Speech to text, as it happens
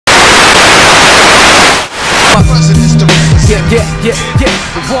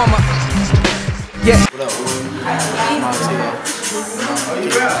Performer. Yeah. What up,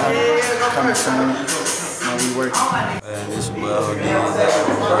 coming soon. We working. This well, no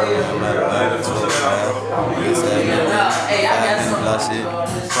matter what,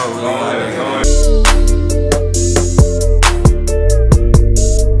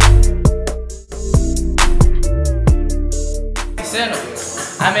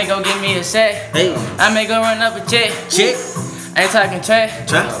 I may go get me a set. Hey. I may go run up a check. Check. Ain't talking trash.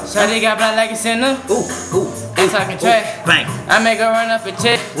 So they got black like a sinner. Ooh. Ain't talking trash. Bang. I may go run up a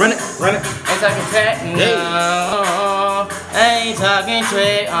check. Run it. Ain't talking trash. No. Ain't talking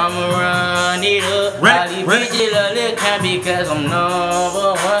trash. I'ma run it up. All these bitches love this kind because I'm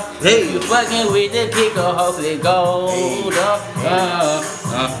number one. Hey. You fucking with the kicker, hopefully gold up.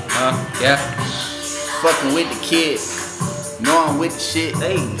 Yeah. Fucking with the kid. Know I'm with the shit.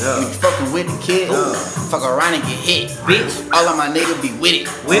 Hey, You fucking with the kid. Fuck around and get hit. Bitch. All of my niggas be with it.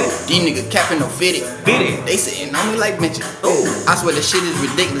 These niggas capping no fitted. They sitting on me like bitches. I swear the shit is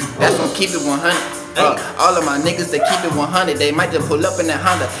ridiculous. That's gonna keep it 100. All of my niggas, they keep it 100. They might just pull up in that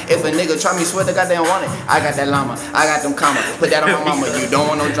Honda. If a nigga try me, swear to God they don't want it. I got that llama, I got them commas. Put that on my mama, you don't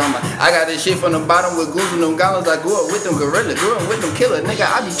want no drama. I got this shit from the bottom with goons and them goblins. I grew up with them gorilla, grew up with them killer. Nigga,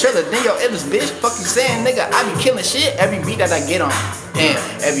 I be chillin', then your illest bitch. Fuck you saying, nigga, I be killing shit every beat that I get on. Damn,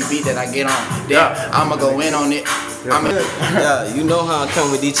 every beat that I get on. Damn, I'ma go in on it. Yeah, you know how I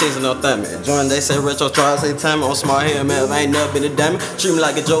come with these chicks and no thumbing. Join, they say retro, try to say time on smart hair, man. If I ain't never been a diamond, treat me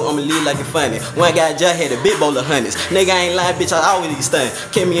like a joke, I'ma leave like it funny. One guy just had a big bowl of honeys. Nigga, I ain't lying, bitch, I always these things.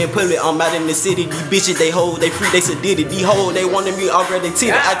 Came here in public, I'm out in the city. These bitches, they hold, they free, they sedated. These hoes, they wanted me, I'll grab they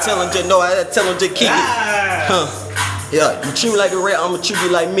teeth. I tell them just no, I tell them just kick it. Yeah, you treat me like a rat, I'ma treat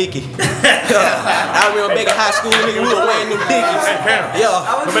you like Mickey. I remember back in high school, nigga, we were wearing them dickies.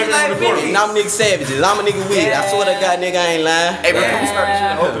 Yeah, now I'm nigga savages, I'm a nigga weird. I swear to God, nigga, I ain't lying. Hey, bro, can we start this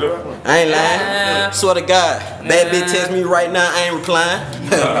shit? I ain't lying. Swear to God, bad bitch text me right now, I ain't replying.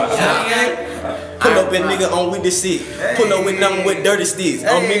 Pull up and nigga on with the shit. Pull up with nothing with dirty sticks.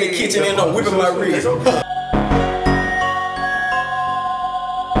 I'm in the kitchen and I'm whipping my wrist.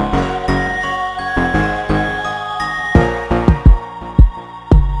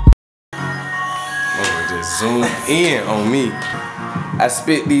 Zoom in on me. I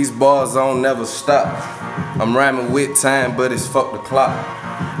spit these bars on, never stop. I'm rhyming with time, but it's fuck the clock.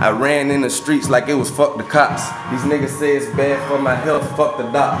 I ran in the streets like it was fuck the cops. These niggas say it's bad for my health, fuck the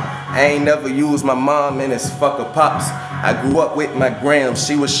doc. I ain't never used my mom and it's fuck the pops. I grew up with my gram,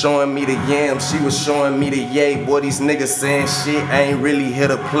 she was showing me the yam, she was showing me the yay. Boy, these niggas saying shit, I ain't really here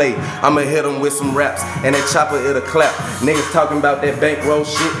to play. I'ma hit them with some raps, and that chopper it'll clap. Niggas talking about that bankroll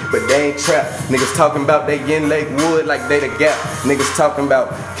shit, but they ain't trap. Niggas talking about they Yen Lake Wood like they the Gap. Niggas talking about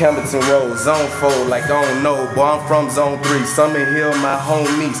Campbellton Road, Zone 4 like I don't know. Boy, I'm from Zone 3, Summit Hill, my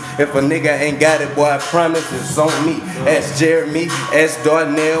homies. If a nigga ain't got it, boy, I promise it's on me. Ask Jeremy, ask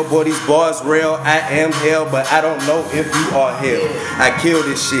Darnell, boy, these bars real. I am hell, but I don't know if you are hell. I kill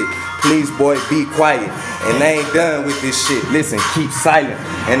this shit. Please, boy, be quiet. And I ain't done with this shit. Listen, keep silent.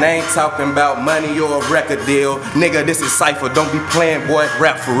 And I ain't talking about money or a record deal. Nigga, this is Cypher. Don't be playing, boy.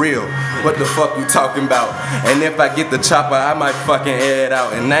 Rap for real. What the fuck you talking about? And if I get the chopper, I might fucking air it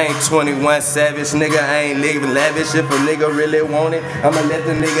out. And I ain't 21 Savage, nigga. I ain't living lavish. If a nigga really want it, I'ma let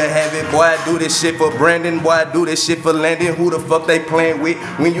the nigga have it. Boy, I do this shit for Brandon. Boy, I do this shit for Landon. Who the fuck they playing with?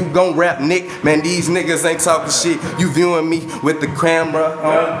 When you gon' rap, Nick? Man, these niggas ain't talking shit. You viewing me with the camera.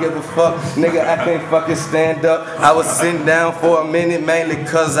 I don't give a fuck. Nigga, I can't fucking stand up. I was sitting down for a minute, mainly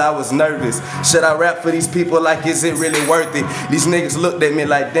cause I was nervous. Should I rap for these people? Like, is it really worth it? These niggas looked at me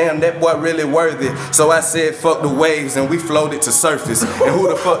like, damn, that boy really worth it. So I said, fuck the waves, and we floated to surface. And who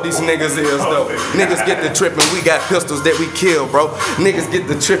the fuck these niggas is, though? Niggas get the trippin', we got pistols that we kill, bro. Niggas get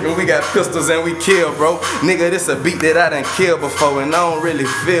the trippin', we got pistols and we kill, bro. Nigga, this a beat that I done killed before, and I don't really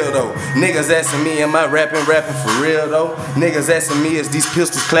feel, though. Niggas asking me, am I rapping for real, though? Niggas asking me, is these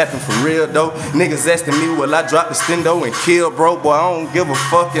pistols clapping for real, though? Niggas asking me, will I drop the stendo and kill, bro? Boy, I don't give a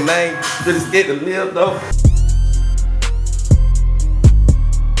fuck, and I ain't really scared to live, though.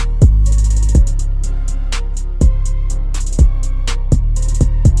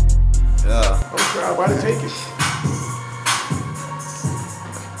 Why they take it?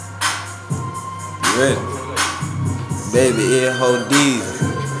 You ready? Baby, it hold these.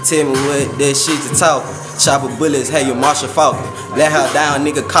 Tell me what that shit you talking. Chopper bullets, hey, you Marshall Falcon. Let her down,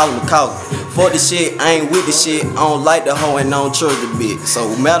 nigga, call him a coffin. For the shit, I ain't with the shit. I don't like the hoe and I don't trust the bitch.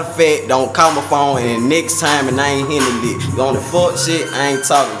 So matter of fact, don't call my phone and next time and I ain't handle it. You on the fuck shit, I ain't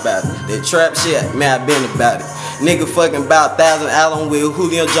talking about it. That trap shit, man, I been about it. Nigga fucking about 1,000 Allen with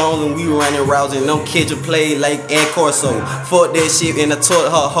Julio Jones and we running routes and don't catch a play like Ed Corso. Fuck that shit and I taught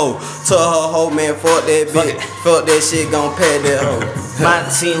her hoe. Taught her hoe, man, fuck that bitch. Fuck that shit, gon' pay that hoe. My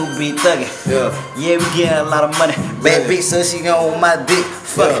team be thuggin'. Yeah, we getting a lot of money. Bad bitch, so she gon' on my dick.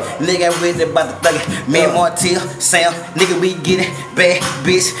 Fuck it, nigga, I'm with it about the thuggin'. Me and Martil, Sam, nigga, we get it. Bad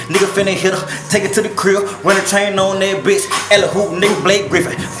bitch, nigga finna hit her. Take it to the crib, run a train on that bitch. Ella Hoop, nigga, Blake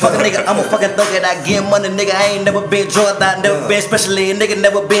Griffin. Fuck a nigga, I'm a fucking thug and I get money, nigga. I ain't never been drugged, I never been specially. Nigga,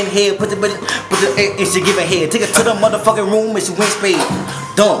 never been here. Put the and she giving head. Take it to the motherfucking room and she went speed.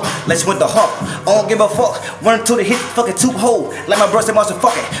 Dumb, let's went the hawk. I don't give a fuck. Run to the hit, fucking two hole. Like my brother must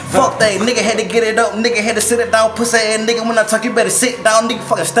fuck it. Fuck that, nigga had to get it up. Nigga had to sit it down, pussy ass nigga. When I talk, you better sit down, nigga.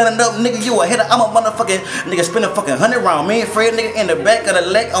 Fucking standing up, nigga. You a hitter, I'm a motherfucking nigga. Spinning fucking 100 round. Me and Fred, nigga, in the back of the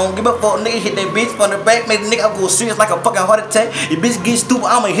leg. I don't give a fuck, nigga. Hit that bitch from the back, man. Nigga, I go serious like a fucking heart attack. Your bitch get stupid,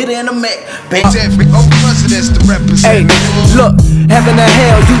 I'ma hit her in the Mac. Hey, look, heaven or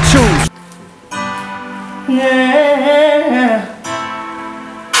hell, you choose. Yeah.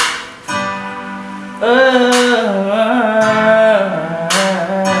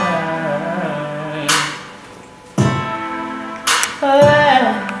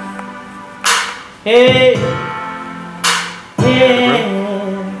 Hey,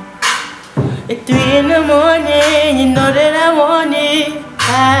 at 3 in the morning, you know that I want it.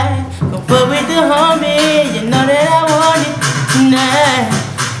 I gon' fuck with the homie, you know that I want it tonight.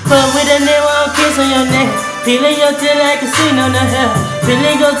 Fuck with a nigga, I'll kiss on your neck. Feeling your till like a scene on the hell.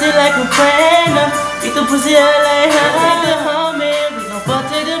 Feeling go till like a friend. Beat the pussy out like the homie. We gon' fuck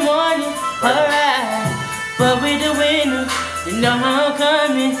till the morning, alright. Fuck with the winner, you know how I'm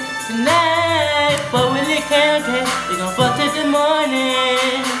coming tonight. Fuck with the count, we gon' fuck till the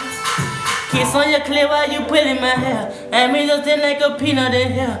morning. Kiss on your clear while you pulling my hair. And me just like a peanut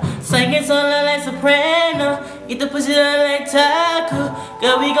in here. Singing something like soprano. Eat the pussy like taco.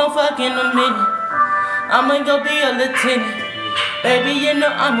 Girl, we gon' fuck in a minute. I'ma go be a lieutenant. Baby, you know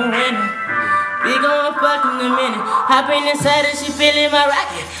I'm a winner. We gon' fuck in a minute. Hopping inside and she feeling my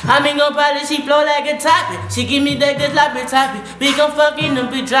rocket. I mean gon' probably she flow like a topic. She give me that good sloppy topic. We gon' fuck in and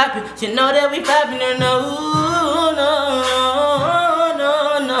be dropping. She know that we poppin' her. No, no,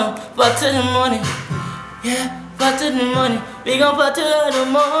 no, no. Fuck till the morning. Yeah, fuck till the morning. We gon' fuck till the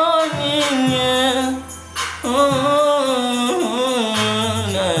morning. Yeah.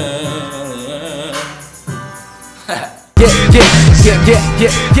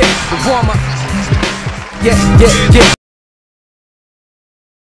 Yeah. The warm up. Yeah.